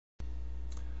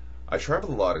I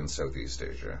travel a lot in Southeast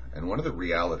Asia, and one of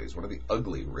the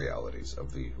ugly realities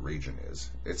of the region is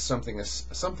it's something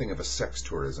of a sex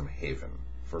tourism haven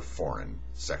for foreign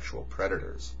sexual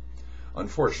predators.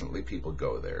 Unfortunately, people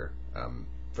go there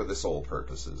for the sole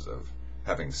purposes of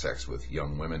having sex with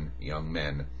young women, young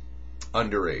men,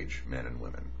 underage men and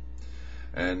women.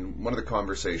 And one of the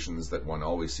conversations that one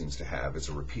always seems to have is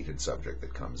a repeated subject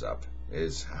that comes up,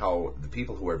 is how the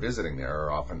people who are visiting there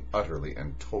are often utterly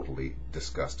and totally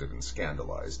disgusted and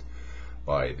scandalized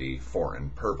by the foreign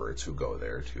perverts who go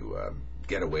there to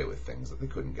get away with things that they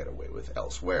couldn't get away with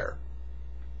elsewhere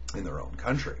in their own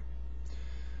country.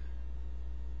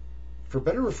 For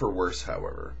better or for worse,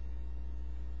 however,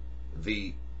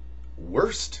 the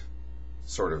worst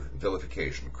sort of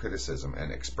vilification, criticism,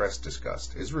 and expressed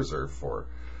disgust is reserved for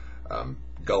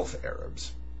Gulf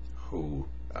Arabs who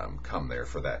come there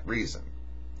for that reason.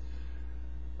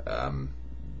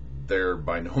 They're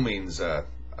by no means a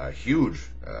huge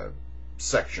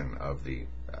section of the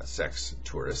sex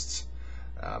tourists.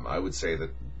 I would say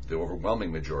that the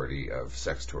overwhelming majority of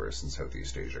sex tourists in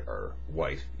Southeast Asia are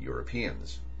white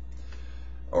Europeans,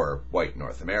 or white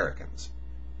North Americans,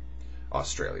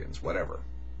 Australians, whatever.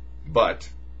 But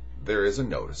there is a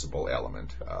noticeable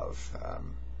element of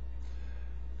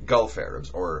Gulf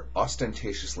Arabs, or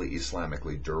ostentatiously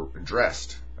Islamically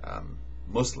dressed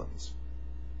Muslims,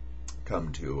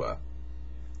 come to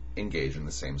engage in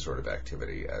the same sort of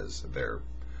activity as their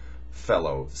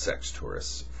fellow sex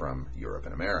tourists from Europe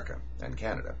and America and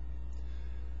Canada.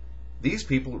 These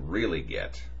people really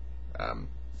get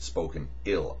spoken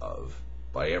ill of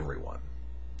by everyone.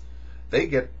 They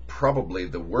get probably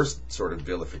the worst sort of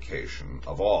vilification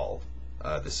of all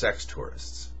the sex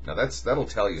tourists. Now that'll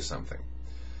tell you something.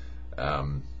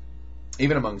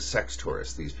 Even among sex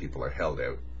tourists, these people are held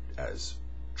out as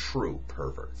true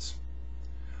perverts.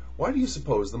 Why do you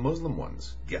suppose the Muslim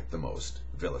ones get the most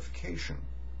vilification?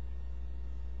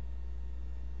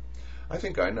 I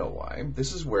think I know why.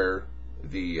 This is where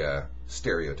the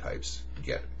stereotypes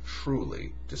get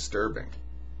truly disturbing.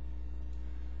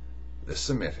 The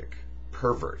Semitic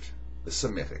pervert, the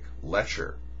Semitic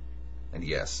lecher, and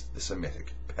yes, the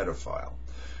Semitic pedophile.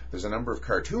 There's a number of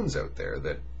cartoons out there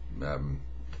that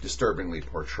disturbingly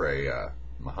portray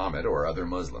Mohammed or other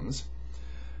Muslims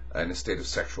in a state of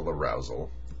sexual arousal,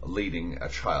 leading a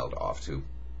child off to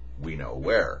we know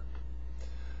where.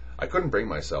 I couldn't bring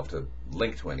myself to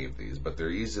link to any of these, but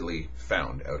they're easily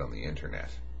found out on the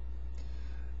internet.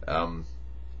 And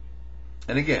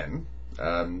again,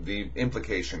 the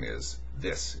implication is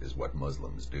this is what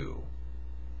Muslims do.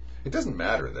 It doesn't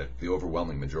matter that the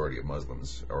overwhelming majority of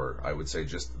Muslims, or I would say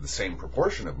just the same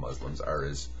proportion of Muslims, are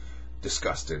as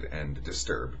disgusted and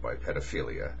disturbed by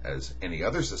pedophilia as any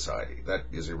other society. That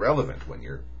is irrelevant when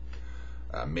you're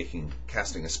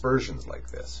casting aspersions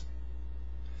like this.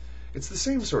 It's the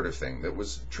same sort of thing that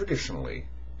was traditionally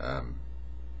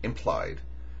implied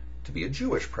to be a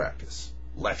Jewish practice: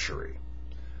 lechery,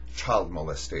 child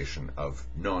molestation of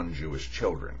non-Jewish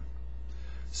children,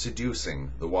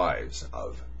 seducing the wives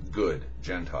of good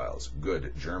Gentiles,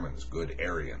 good Germans, good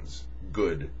Aryans,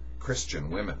 good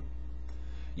Christian women,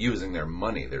 using their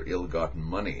money, their ill-gotten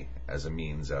money, as a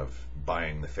means of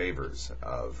buying the favors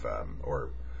of, or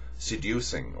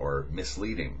seducing or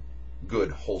misleading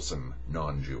good, wholesome,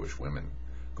 non-Jewish women.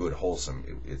 Good,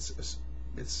 wholesome,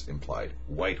 it's implied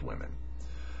white women.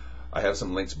 I have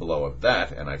some links below of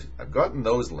that, and I've gotten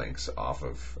those links off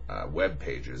of web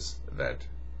pages that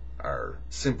are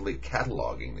simply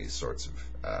cataloging these sorts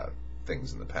of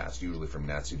things in the past, usually from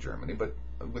Nazi Germany, but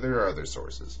there are other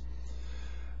sources.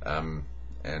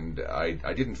 And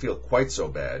I didn't feel quite so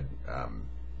bad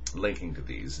linking to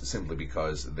these, simply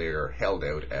because they're held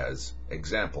out as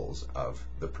examples of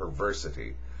the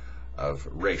perversity of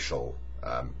racial,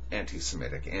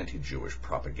 anti-Semitic, anti-Jewish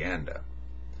propaganda.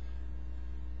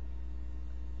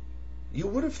 You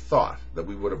would have thought that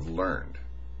we would have learned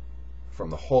from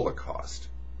the Holocaust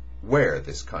where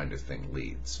this kind of thing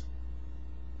leads.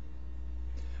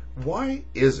 Why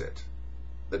is it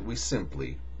that we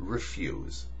simply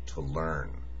refuse to learn?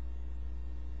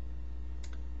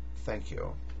 Thank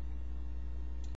you.